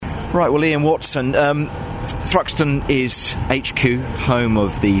Right, well, Ian Watson, Thruxton is HQ, home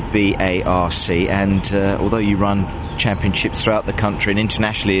of the BARC, and although you run championships throughout the country and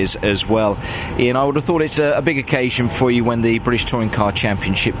internationally as well, Ian, I would have thought it's a big occasion for you when the British Touring Car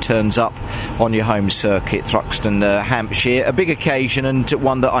Championship turns up on your home circuit, Thruxton, Hampshire. A big occasion, and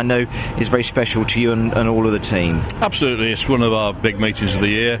one that I know is very special to you and all of the team. Absolutely, it's one of our big meetings of the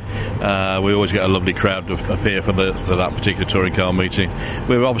year. We always get a lovely crowd to appear for that particular touring car meeting.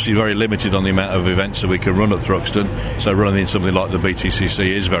 We're obviously very limited on the amount of events that we can run at Thruxton, so running something like the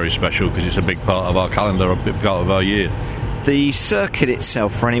BTCC is very special because it's a big part of our calendar, a big part of our year. The circuit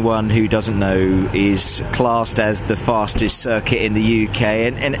itself, for anyone who doesn't know, is classed as the fastest circuit in the UK,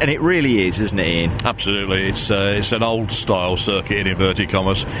 and it really is, isn't it, Ian? Absolutely. It's an old-style circuit, in inverted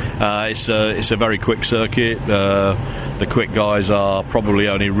commas. It's a very quick circuit. The quick guys are probably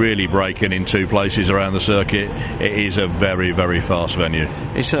only really braking in two places around the circuit. It is a very, very fast venue.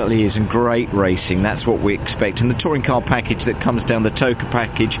 It certainly is, and great racing. That's what we expect. And the touring car package that comes down, the TOCA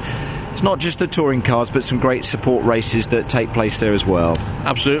package, it's not just the touring cars, but some great support races that take place there as well.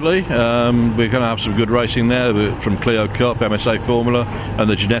 Absolutely. We're going to have some good racing there from Clio Cup, MSA Formula and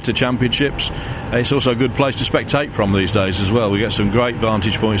the Ginetta Championships. It's also a good place to spectate from these days as well. We get some great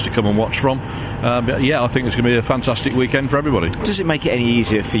vantage points to come and watch from. But yeah, I think it's going to be a fantastic weekend for everybody. Does it make it any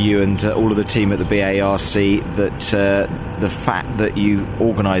easier for you and all of the team at the BARC that the fact that you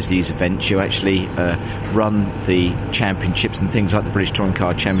organise these events, you actually run the championships and things like the British Touring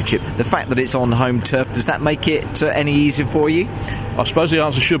Car Championship, the fact that it's on home turf, does that make it any easier for you? I suppose the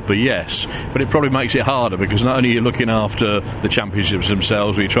answer should be yes, but it probably makes it harder because not only are you looking after the championships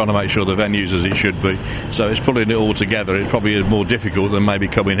themselves, but you're trying to make sure the venue's as it should be. So it's pulling it all together. It probably is more difficult than maybe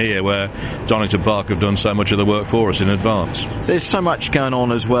coming here where Donington BARC have done so much of the work for us in advance. There's so much going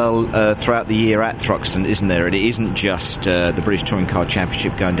on as well throughout the year at Thruxton, isn't there? And it isn't just the British Touring Car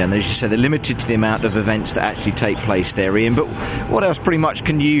Championship going down there. As you say, they're limited to the amount of events that actually take place there, Ian. But what else pretty much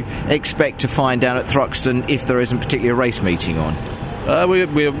can you expect to find down at Thruxton if there isn't particularly a race meeting on? We're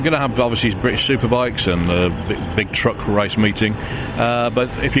going to have obviously British Superbikes and the big truck race meeting, but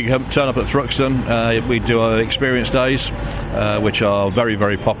if you turn up at Thruxton, we do our experience days, which are very,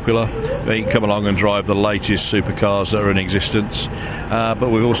 very popular. You can come along and drive the latest supercars that are in existence, but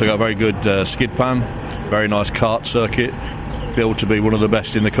we've also got a very good skid pan, very nice kart circuit, built to be one of the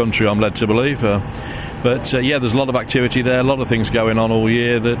best in the country, I'm led to believe. But yeah, there's a lot of activity there, a lot of things going on all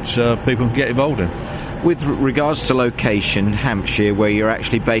year that people can get involved in. With regards to location, Hampshire, where you're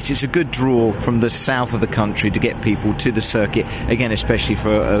actually based, it's a good draw from the south of the country to get people to the circuit, again, especially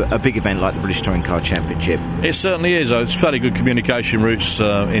for a big event like the British Touring Car Championship. It certainly is. It's fairly good communication routes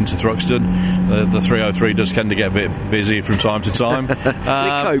into Thruxton. The 303 does tend to get a bit busy from time to time. It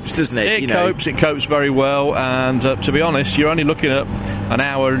copes, doesn't it? It copes very well, and to be honest, you're only looking at an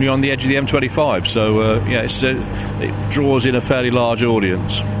hour and you're on the edge of the M25, so yeah, it draws in a fairly large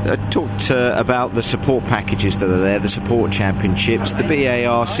audience. Talked about the support packages that are there, the support championships. The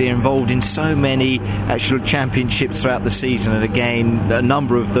BARC are involved in so many actual championships throughout the season, and again, a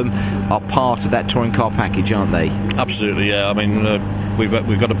number of them are part of that touring car package, aren't they? Absolutely, yeah. I mean,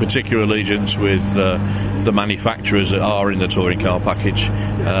 we've got a particular allegiance with the manufacturers that are in the touring car package.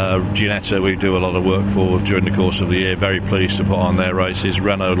 Ginetta we do a lot of work for during the course of the year, very pleased to put on their races.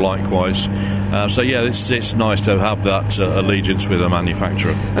 Renault likewise. So yeah, it's nice to have that allegiance with a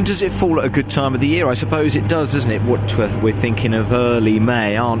manufacturer. And does it fall at a good time of the year? I suppose it does, doesn't it? What we're thinking of early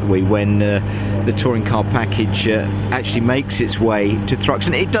May, aren't we, when the touring car package actually makes its way to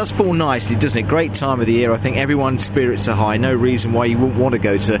Thruxton. It does fall nicely, doesn't it? Great time of the year. I think everyone's spirits are high. No reason why you wouldn't want to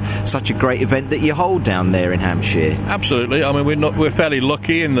go to such a great event that you hold down there in Hampshire. Absolutely. I mean, we're fairly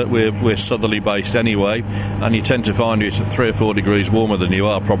lucky in that we're southerly based anyway, and you tend to find it's 3 or 4 degrees warmer than you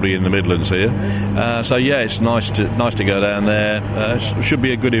are probably in the Midlands here. So yeah, it's nice to go down there. It should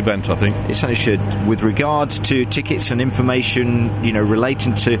be a good event, I think. It certainly should. With regards to tickets and information,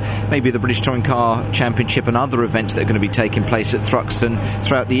 relating to maybe the British Touring Car Championship and other events that are going to be taking place at Thruxton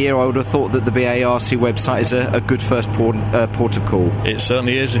throughout the year, I would have thought that the BARC website is a good first port of call. It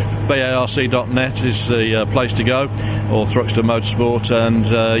certainly is. If barc.net is the place to go, or Thruxton Motorsport,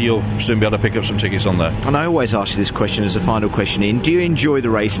 and you'll soon be able to pick up some tickets on there. And I always ask you this question as a final question, Ian. Do you enjoy the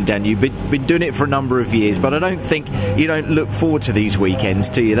racing, Dan? You've been doing it for a number of years, but I don't think you don't look forward to these weekends,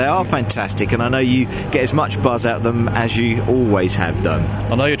 do you? They are fantastic, and I know you get as much buzz out of them as you always have done.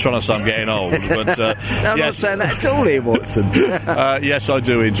 I know you're trying to say I'm getting old, think. But I'm not saying that at all, Ian Watson. Yes, I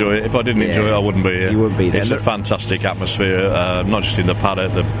do enjoy it. If I didn't enjoy it, I wouldn't be here. You wouldn't be there. It's a fantastic atmosphere, not just in the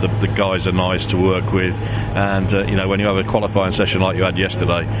paddock. The guys are nice to work with, and when you have a qualifying session like you had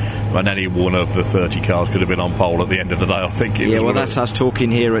yesterday, and any one of the 30 cars could have been on pole at the end of the day, I think it was. Well, that's us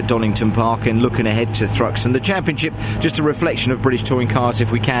talking here at Donington Park and looking ahead to Thruxton. The championship, just a reflection of British touring cars,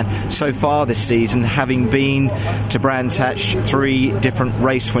 if we can, so far this season, having been to Brands Hatch, 3 different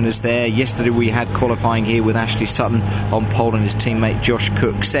race winners there. Yesterday we had qualifying here with Ashley Sutton on pole and his teammate Josh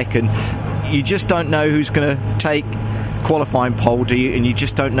Cook second. You just don't know who's going to take qualifying pole, do you? And you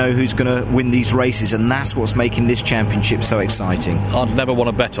just don't know who's going to win these races, and that's what's making this championship so exciting. I'd never want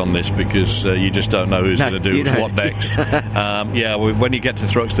to bet on this because you just don't know who's going to do what next. When you get to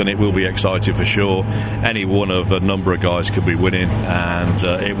Thruxton, it will be exciting for sure. Any one of a number of guys could be winning, and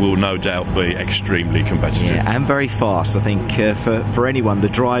it will no doubt be extremely competitive. Yeah, and very fast, I think, for anyone, the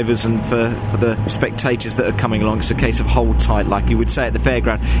drivers and for the spectators that are coming along. It's a case of hold tight, like you would say at the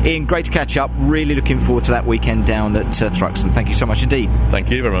fairground. Ian, great to catch up. Really looking forward to that weekend down at Thruxton. Thank you so much indeed.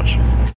 Thank you very much.